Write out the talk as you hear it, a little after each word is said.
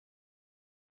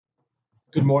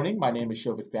Good morning. My name is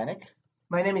Shovik Banik.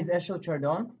 My name is Eshel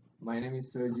Chardon. My name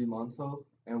is Sergi Monso,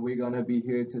 and we're gonna be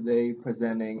here today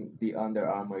presenting the Under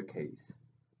Armour case.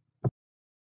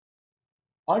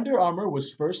 Under Armour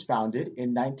was first founded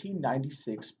in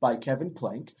 1996 by Kevin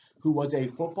Plank, who was a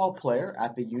football player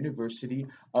at the University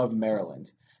of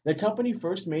Maryland. The company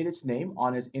first made its name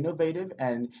on its innovative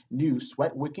and new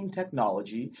sweat wicking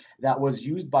technology that was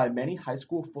used by many high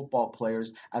school football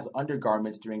players as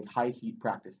undergarments during high heat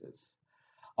practices.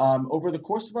 Over the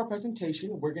course of our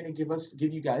presentation, we're going to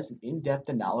give you guys an in-depth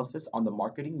analysis on the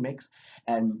marketing mix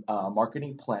and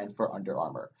marketing plan for Under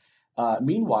Armour.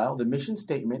 Meanwhile, the mission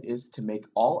statement is to make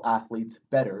all athletes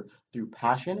better through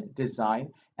passion, design,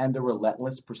 and the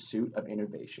relentless pursuit of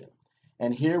innovation.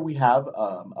 And here we have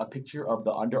a picture of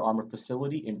the Under Armour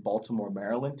facility in Baltimore,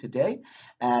 Maryland today,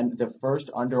 and the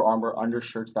first Under Armour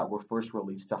undershirts that were first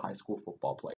released to high school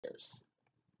football players.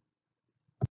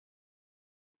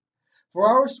 For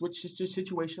our switch to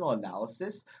situational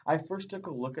analysis, I first took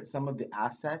a look at some of the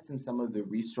assets and some of the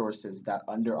resources that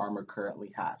Under Armour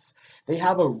currently has. They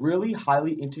have a really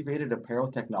highly integrated apparel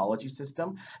technology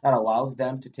system that allows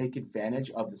them to take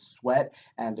advantage of the sweat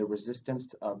and the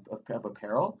resistance of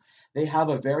apparel. They have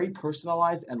a very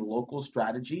personalized and local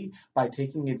strategy by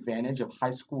taking advantage of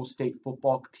high school state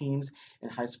football teams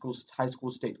and high school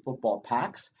state football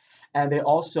packs. And they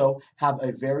also have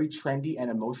a very trendy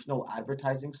and emotional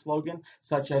advertising slogan,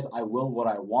 such as "I will what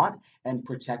I want" and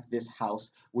 "Protect this house,"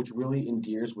 which really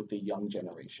endears with the young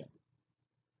generation.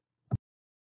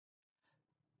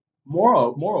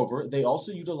 Moreover, they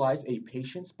also utilize a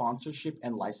patient sponsorship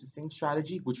and licensing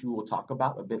strategy, which we will talk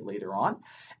about a bit later on.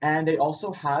 And they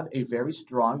also have a very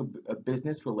strong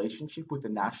business relationship with the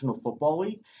National Football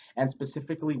League and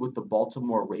specifically with the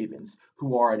Baltimore Ravens,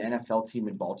 who are an NFL team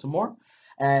in Baltimore.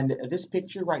 And this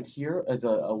picture right here is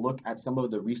a look at some of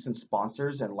the recent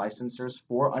sponsors and licensors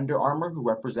for Under Armour who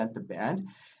represent the band.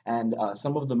 And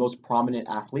some of the most prominent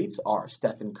athletes are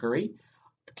Stephen Curry,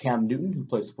 Cam Newton, who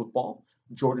plays football,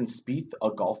 Jordan Spieth,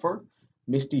 a golfer,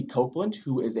 Misty Copeland,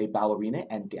 who is a ballerina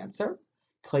and dancer,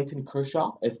 Clayton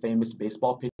Kershaw, a famous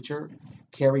baseball pitcher,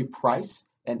 Carey Price,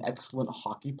 an excellent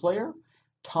hockey player,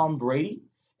 Tom Brady,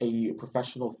 a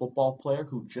professional football player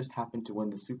who just happened to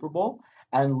win the Super Bowl,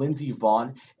 and Lindsey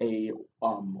Vonn, a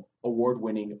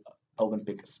award-winning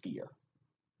Olympic skier.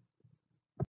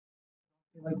 I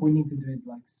feel like we need to do it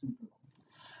like super.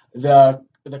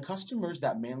 The customers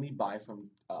that mainly buy from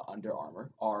Under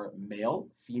Armour are male,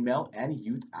 female, and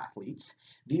youth athletes.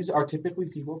 These are typically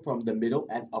people from the middle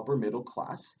and upper middle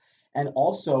class, and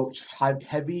also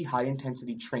heavy, high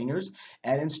intensity trainers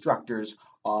and instructors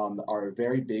are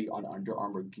very big on Under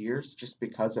Armour gears just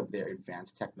because of their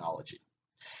advanced technology.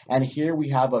 And here we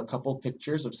have a couple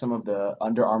pictures of some of the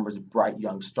Under Armour's bright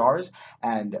young stars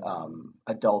and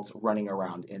adults running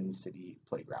around in city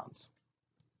playgrounds.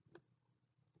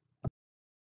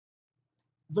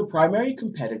 The primary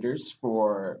competitors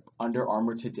for Under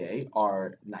Armour today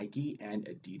are Nike and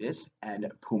Adidas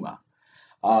and Puma.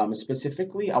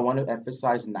 Specifically, I want to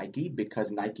emphasize Nike because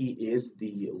Nike is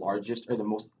the largest or the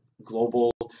most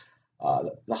global,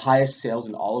 the highest sales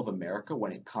in all of America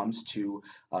when it comes to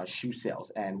shoe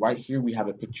sales. And right here we have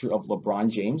a picture of LeBron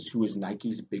James, who is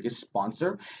Nike's biggest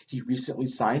sponsor. He recently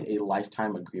signed a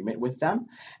lifetime agreement with them,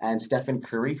 and Stephen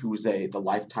Curry, who's the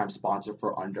lifetime sponsor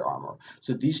for Under Armour.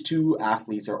 So these two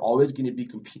athletes are always going to be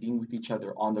competing with each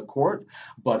other on the court,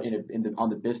 but on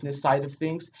the business side of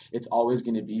things, it's always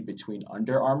going to be between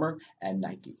Under Armour and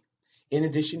Nike. In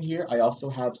addition here, I also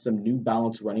have some New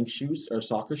Balance running shoes or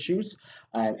soccer shoes.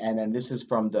 And then this is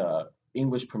from the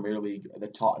English Premier League, the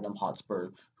Tottenham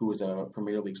Hotspur, who is a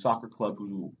Premier League soccer club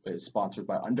who is sponsored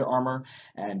by Under Armour,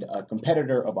 and a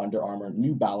competitor of Under Armour,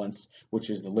 New Balance, which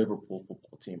is the Liverpool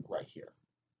football team right here.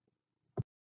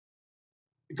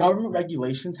 Government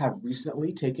regulations have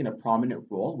recently taken a prominent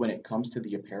role when it comes to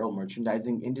the apparel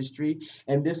merchandising industry,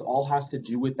 and this all has to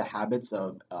do with the habits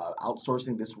of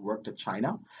outsourcing this work to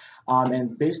China.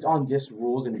 And based on this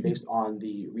rules and based on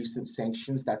the recent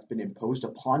sanctions that's been imposed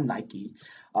upon Nike,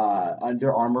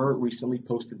 Under Armour recently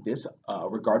posted this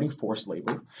regarding forced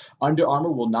labor. Under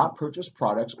Armour will not purchase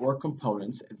products or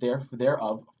components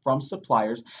thereof from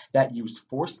suppliers that use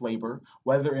forced labor,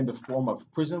 whether in the form of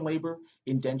prison labor,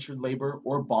 indentured labor,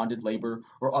 or bonded labor,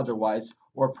 or otherwise,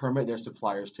 or permit their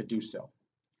suppliers to do so.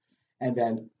 And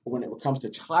then when it comes to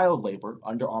child labor,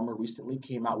 Under Armour recently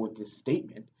came out with this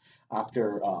statement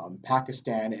after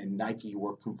Pakistan and Nike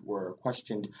were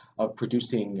questioned of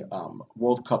producing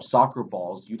World Cup soccer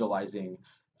balls utilizing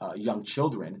young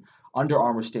children. Under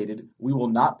Armour stated, "We will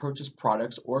not purchase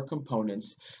products or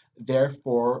components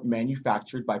therefore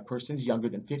manufactured by persons younger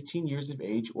than 15 years of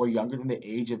age or younger than the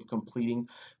age of completing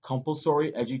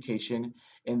compulsory education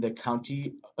in the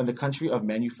country of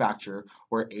manufacture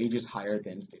where age is higher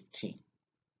than 15.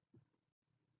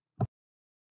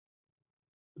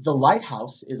 The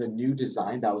Lighthouse is a new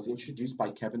design that was introduced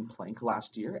by Kevin Plank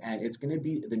last year, and it's going to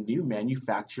be the new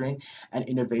manufacturing and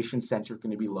innovation center going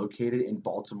to be located in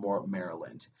Baltimore,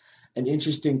 Maryland. An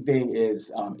interesting thing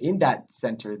is in that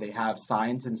center, they have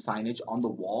signs and signage on the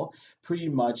wall, pretty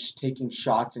much taking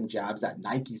shots and jabs at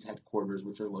Nike's headquarters,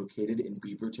 which are located in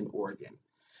Beaverton, Oregon.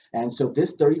 And so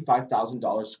this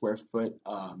 $35,000 square foot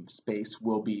space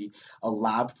will be a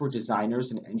lab for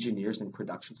designers and engineers and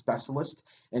production specialists,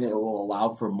 and it will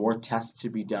allow for more tests to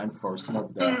be done for some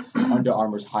of the Under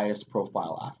Armour's highest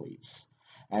profile athletes.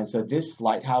 And so this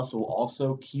lighthouse will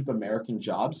also keep American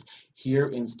jobs here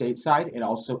in stateside and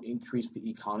also increase the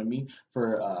economy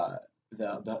for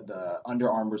the Under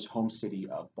Armour's home city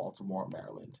of Baltimore,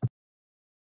 Maryland.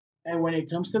 And when it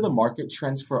comes to the market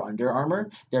trends for Under Armour,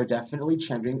 they're definitely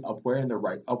trending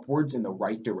upwards in the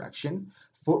right direction.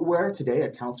 Footwear today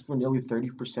accounts for nearly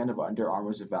 30% of Under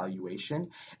Armour's evaluation,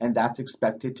 and that's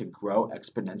expected to grow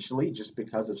exponentially just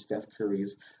because of Steph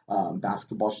Curry's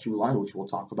basketball shoe line, which we'll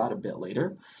talk about a bit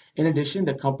later. In addition,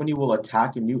 the company will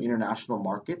attack new international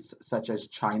markets such as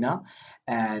China,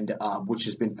 and which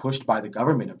has been pushed by the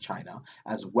government of China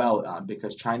as well,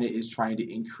 because China is trying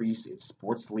to increase its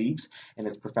sports leagues and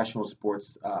its professional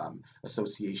sports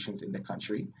associations in the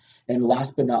country. And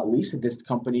last but not least, this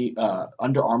company,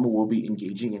 Under Armour, will be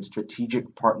engaging in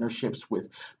strategic partnerships with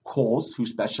Kohl's, who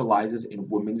specializes in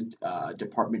women's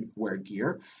department wear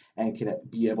gear and can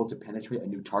be able to penetrate a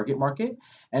new target market,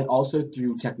 and also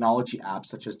through technology apps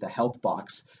such as the Health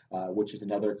Box, which is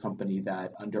another company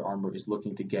that Under Armour is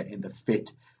looking to get in the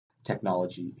fit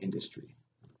technology industry.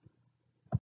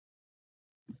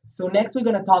 So next we're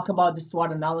going to talk about the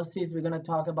SWOT analysis. We're going to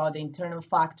talk about the internal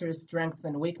factors, strengths,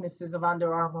 and weaknesses of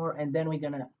Under Armour, and then we're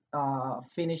going to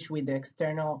finish with the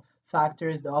external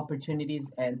factors, the opportunities,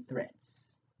 and threats.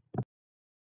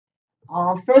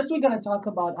 First, we're going to talk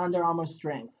about Under Armour's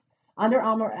strength. Under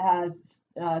Armour has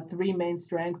three main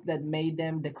strengths that made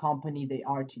them the company they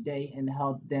are today and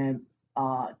helped them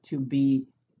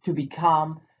to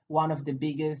become one of the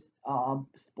biggest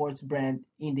sports brand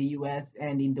in the US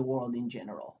and in the world in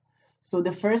general. So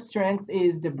the first strength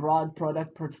is the broad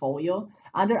product portfolio.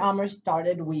 Under Armour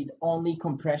started with only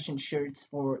compression shirts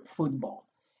for football.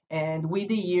 And with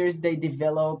the years, they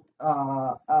developed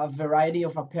a variety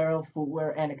of apparel,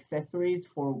 footwear, and accessories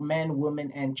for men,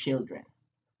 women, and children.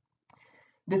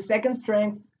 The second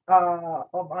strength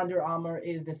of Under Armour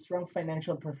is the strong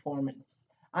financial performance.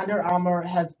 Under Armour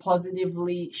has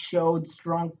positively showed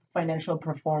strong financial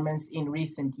performance in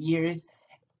recent years,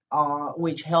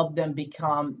 which helped them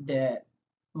become the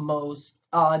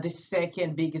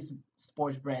second biggest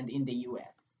sports brand in the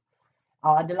US.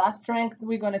 The last strength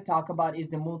we're going to talk about is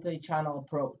the multi-channel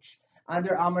approach.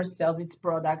 Under Armour sells its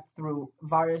product through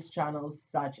various channels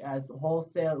such as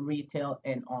wholesale, retail,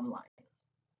 and online.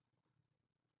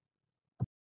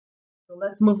 So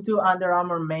let's move to Under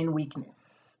Armour main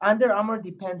weakness. Under Armour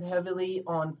depends heavily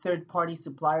on third-party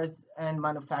suppliers and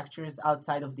manufacturers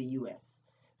outside of the US.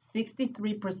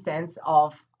 63%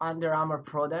 of Under Armour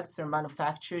products are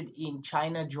manufactured in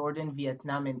China, Jordan,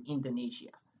 Vietnam, and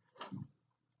Indonesia.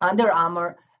 Under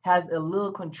Armour has a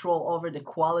little control over the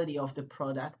quality of the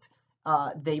product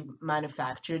they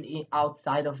manufactured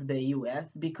outside of the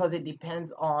US because it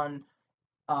depends on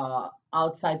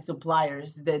outside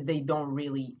suppliers that they don't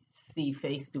really see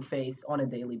face to face on a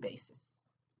daily basis.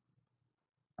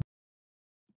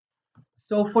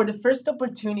 So for the first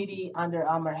opportunity Under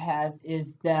Armour has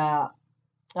is the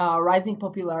rising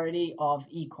popularity of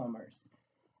e-commerce.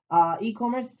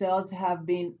 E-commerce sales have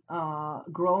been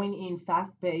growing in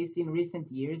fast pace in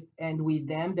recent years, and with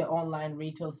them the online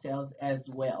retail sales as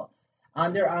well.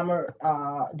 Under Armour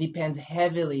depends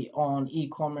heavily on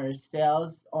e-commerce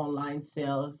sales, online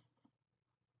sales,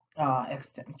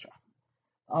 etc.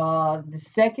 The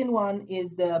second one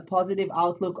is the positive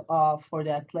outlook for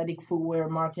the athletic footwear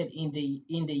market in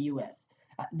the US.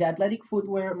 The athletic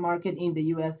footwear market in the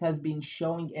US has been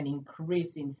showing an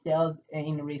increase in sales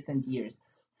in recent years,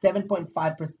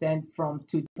 7.5% from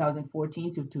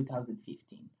 2014 to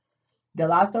 2015. The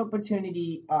last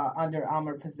opportunity Under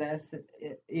Armour possesses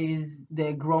is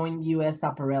the growing US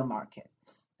apparel market.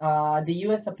 The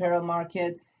US apparel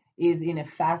market is in a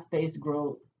fast-paced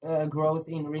growth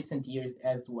in recent years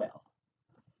as well.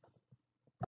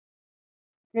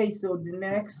 Okay, so the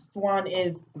next one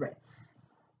is threats.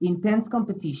 Intense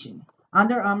competition.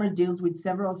 Under Armour deals with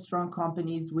several strong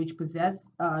companies which possess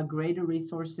greater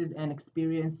resources and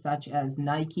experience, such as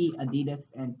Nike, Adidas,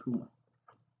 and Puma.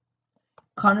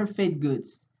 Counterfeit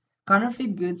goods.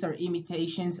 Counterfeit goods are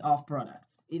imitations of products.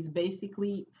 It's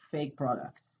basically fake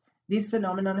products. This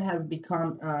phenomenon has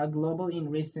become global in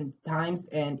recent times,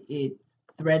 and it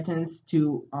threatens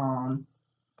to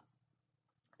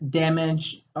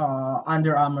damage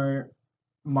Under Armour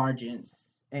margins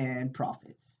and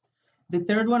profits. The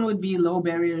third one would be low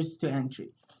barriers to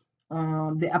entry.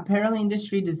 The apparel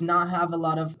industry does not have a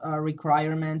lot of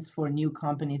requirements for new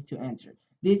companies to enter.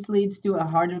 This leads to a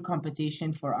harder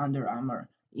competition for Under Armour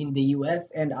in the US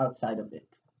and outside of it.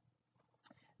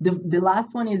 The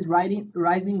last one is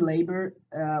rising labor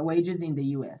wages in the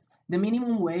US. The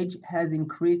minimum wage has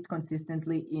increased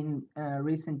consistently in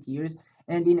recent years,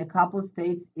 and in a couple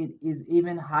states, it is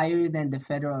even higher than the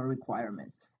federal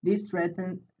requirements. This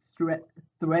threatens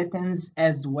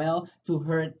as well to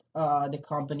hurt the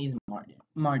company's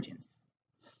margins.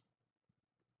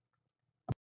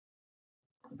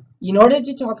 In order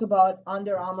to talk about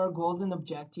Under Armour goals and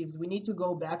objectives, we need to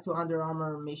go back to Under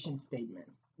Armour mission statement.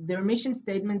 Their mission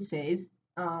statement says,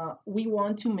 we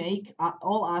want to make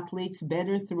all athletes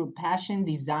better through passion,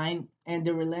 design, and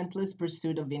the relentless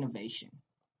pursuit of innovation.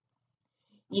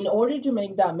 In order to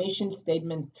make that mission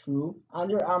statement true,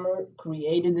 Under Armour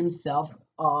created themselves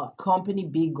a company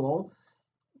big goal,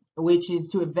 which is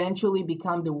to eventually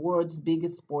become the world's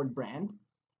biggest sport brand.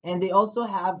 And they also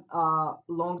have a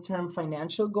long-term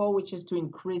financial goal, which is to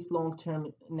increase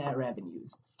long-term net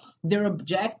revenues. Their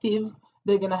objectives,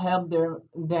 they're gonna help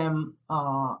them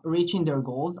reaching their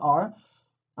goals are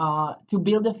to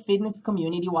build a fitness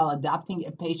community while adopting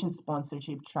a patient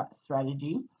sponsorship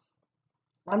strategy.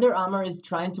 Under Armour is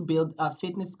trying to build a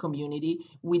fitness community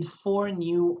with 4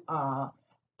 new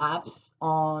apps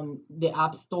on the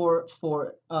App Store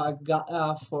for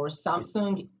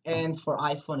Samsung and for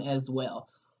iPhone as well.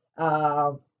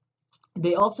 Uh,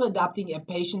 they also adopting a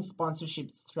patient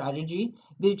sponsorship strategy.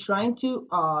 They're trying to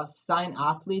sign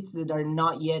athletes that are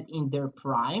not yet in their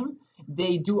prime.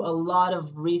 They do a lot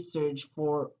of research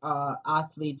for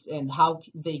athletes and how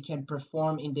they can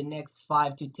perform in the next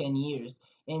 5 to 10 years,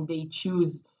 and they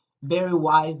choose very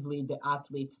wisely the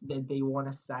athletes that they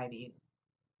want to sign in,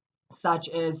 such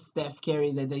as Steph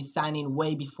Curry, that they signed in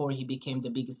way before he became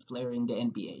the biggest player in the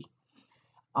NBA.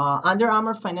 Under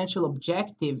Armour financial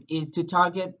objective is to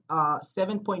target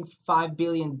 $7.5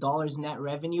 billion net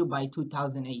revenue by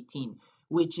 2018,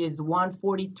 which is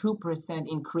 142%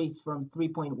 increase from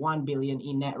 3.1 billion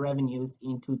in net revenues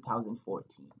in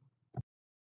 2014.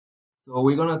 So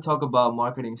we're gonna talk about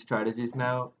marketing strategies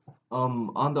now.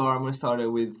 Under Armour started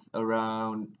with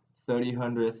around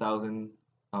 300,000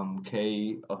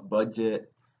 K of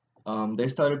budget. They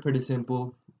started pretty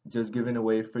simple, just giving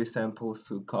away free samples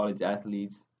to college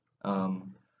athletes.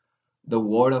 Um, the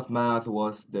word of mouth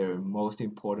was their most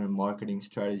important marketing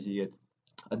strategy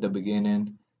at the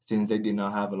beginning, since they did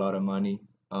not have a lot of money.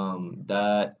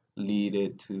 That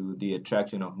led to the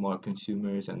attraction of more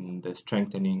consumers and the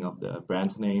strengthening of the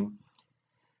brand's name.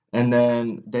 And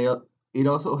then it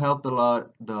also helped a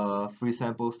lot the free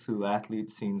samples to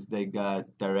athletes since they got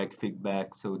direct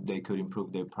feedback so they could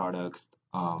improve their products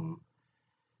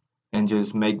and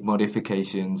just make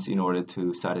modifications in order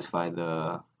to satisfy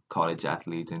the college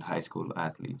athletes and high school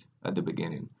athletes at the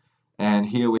beginning. And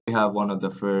here we have one of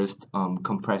the first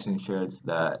compression shirts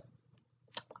that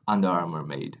Under Armour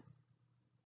made.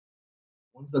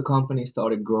 Once the company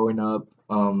started growing up,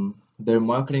 their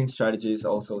marketing strategies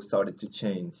also started to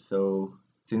change. So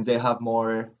since they have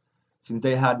more, since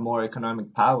they had more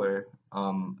economic power,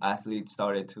 athletes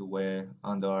started to wear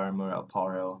Under Armour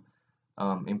apparel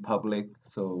in public,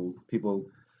 so people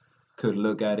could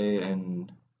look at it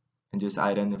and just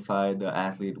identify the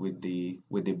athlete with the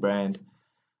brand.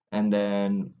 And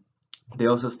then they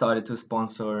also started to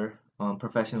sponsor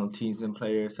professional teams and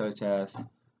players such as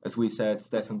we said,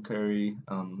 Stephen Curry,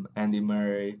 Andy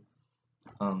Murray,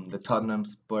 the Tottenham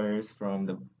Spurs from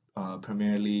the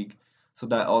Premier League. So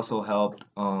that also helped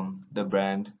the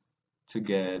brand to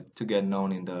get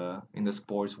known in the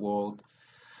sports world.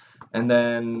 And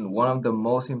then one of the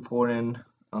most important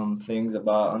things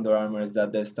about Under Armour is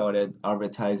that they started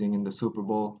advertising in the Super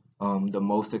Bowl, the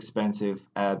most expensive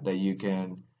ad that you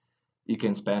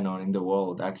can spend on in the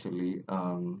world actually.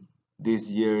 This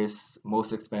year's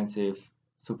most expensive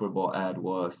Super Bowl ad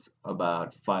was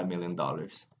about $5 million.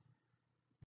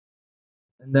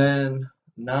 And then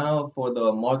now for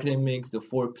the marketing mix, the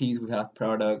four P's we have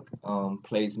product,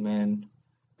 placement,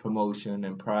 promotion,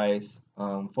 and price.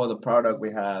 For the product,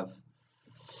 we have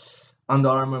Under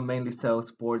Armour mainly sells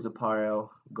sports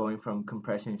apparel, going from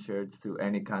compression shirts to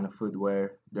any kind of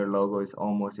footwear. Their logo is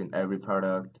almost in every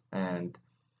product, and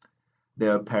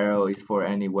their apparel is for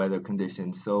any weather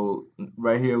conditions. So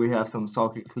right here we have some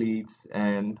soccer cleats,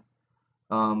 and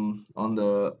on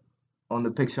the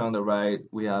picture on the right,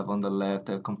 we have on the left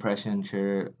a compression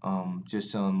shirt,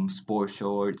 just some sport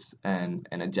shorts and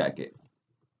a jacket.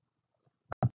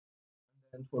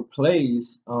 And for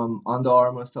plays, Under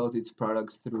Armour sells its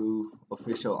products through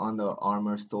official Under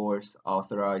Armour stores,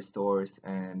 authorized stores,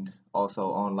 and also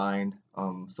online.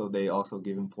 So they also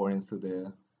give importance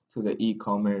to the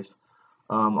e-commerce.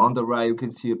 On the right, you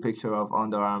can see a picture of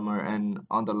Under Armour, and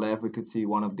on the left, we could see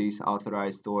one of these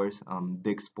authorized stores,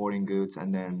 Dick's Sporting Goods,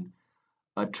 and then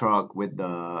a truck with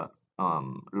the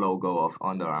logo of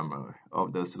Under Armour,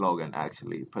 of the slogan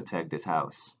actually, protect this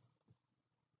house.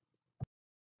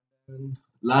 And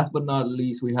last but not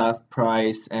least, we have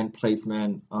price and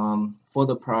placement. For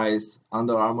the price,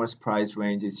 Under Armour's price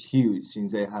range is huge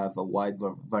since they have a wide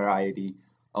variety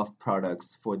of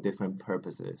products for different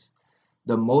purposes.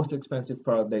 The most expensive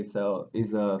product they sell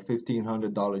is a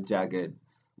 $1,500 jacket,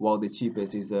 while the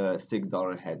cheapest is a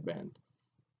 $6 headband.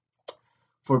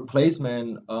 For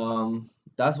placement,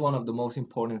 that's one of the most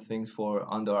important things for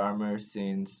Under Armour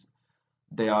since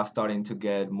they are starting to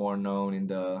get more known in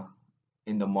the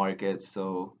market.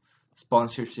 So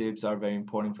sponsorships are very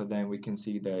important for them. We can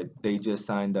see that they just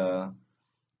signed a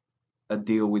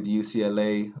deal with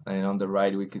UCLA, and on the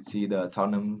right we could see the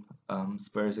Tottenham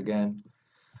Spurs again.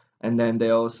 And then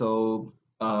they're also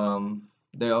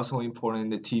important in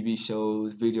the TV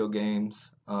shows, video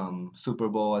games, Super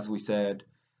Bowl as we said,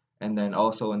 and then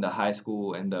also in the high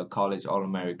school and the college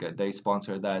All-America. They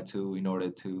sponsor that too in order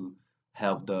to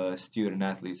help the student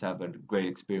athletes have a great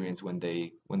experience when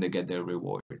they get their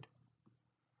reward.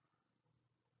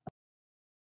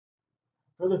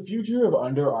 For the future of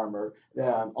Under Armour,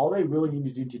 all they really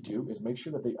need to do is make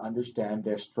sure that they understand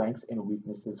their strengths and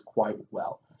weaknesses quite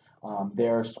well.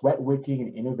 Their sweat wicking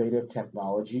and innovative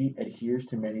technology adheres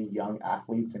to many young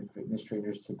athletes and fitness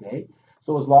trainers today.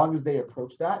 So as long as they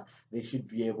approach that, they should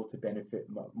be able to benefit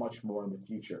much more in the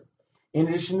future. In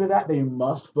addition to that, they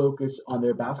must focus on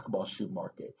their basketball shoe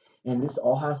market, and this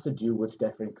all has to do with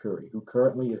Stephen Curry, who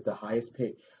currently is the highest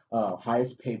paid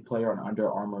player on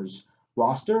Under Armour's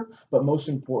roster, but most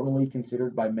importantly,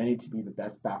 considered by many to be the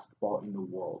best basketball in the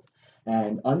world.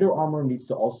 And Under Armour needs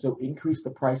to also increase the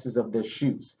prices of their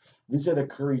shoes. These are the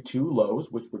Curry 2 lows,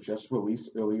 which were just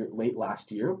released late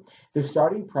last year. The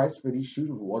starting price for these shoes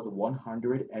was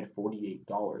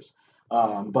 $148.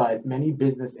 But many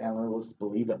business analysts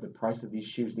believe that the price of these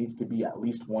shoes needs to be at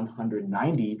least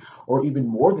 190 or even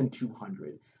more than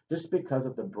 200, just because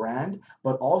of the brand,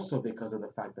 but also because of the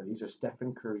fact that these are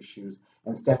Stephen Curry shoes,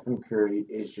 and Stephen Curry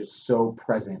is just so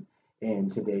present in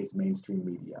today's mainstream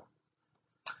media.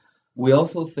 We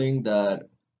also think that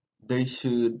they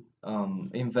should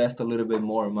invest a little bit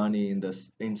more money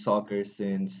in soccer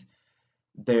since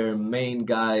their main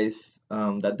guys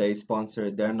that they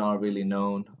sponsor, they're not really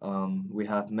known. We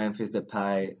have Memphis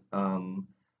Depay,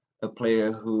 a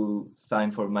player who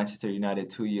signed for Manchester United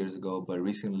 2 years ago, but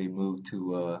recently moved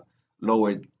to a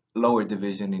lower lower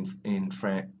division in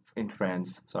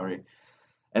France. Sorry.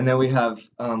 And then we have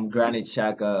Granit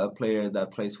Xhaka, a player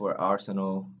that plays for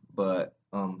Arsenal, but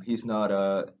he's not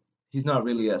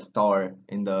really a star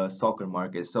in the soccer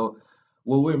market. So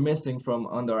what we're missing from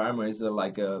Under Armour is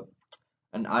like a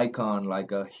an icon,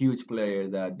 like a huge player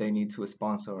that they need to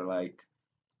sponsor. Like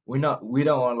we don't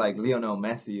want like Lionel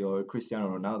Messi or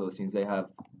Cristiano Ronaldo since they have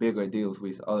bigger deals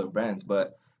with other brands,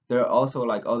 but there are also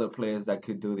like other players that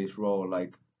could do this role,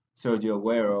 like Sergio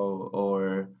Aguero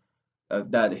or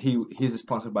that he's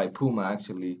sponsored by Puma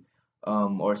actually,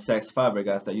 or Cesc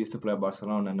Fabregas that used to play at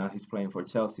Barcelona, now he's playing for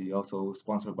Chelsea, also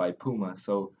sponsored by Puma.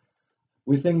 So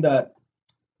we think that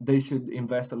they should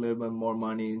invest a little bit more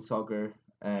money in soccer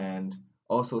and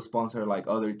also sponsor like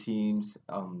other teams,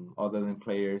 other than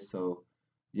players. So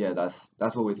yeah,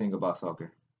 that's what we think about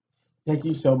soccer. Thank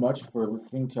you so much for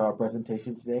listening to our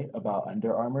presentation today about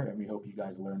Under Armour, and we hope you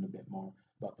guys learned a bit more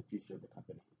about the future of the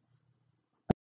company.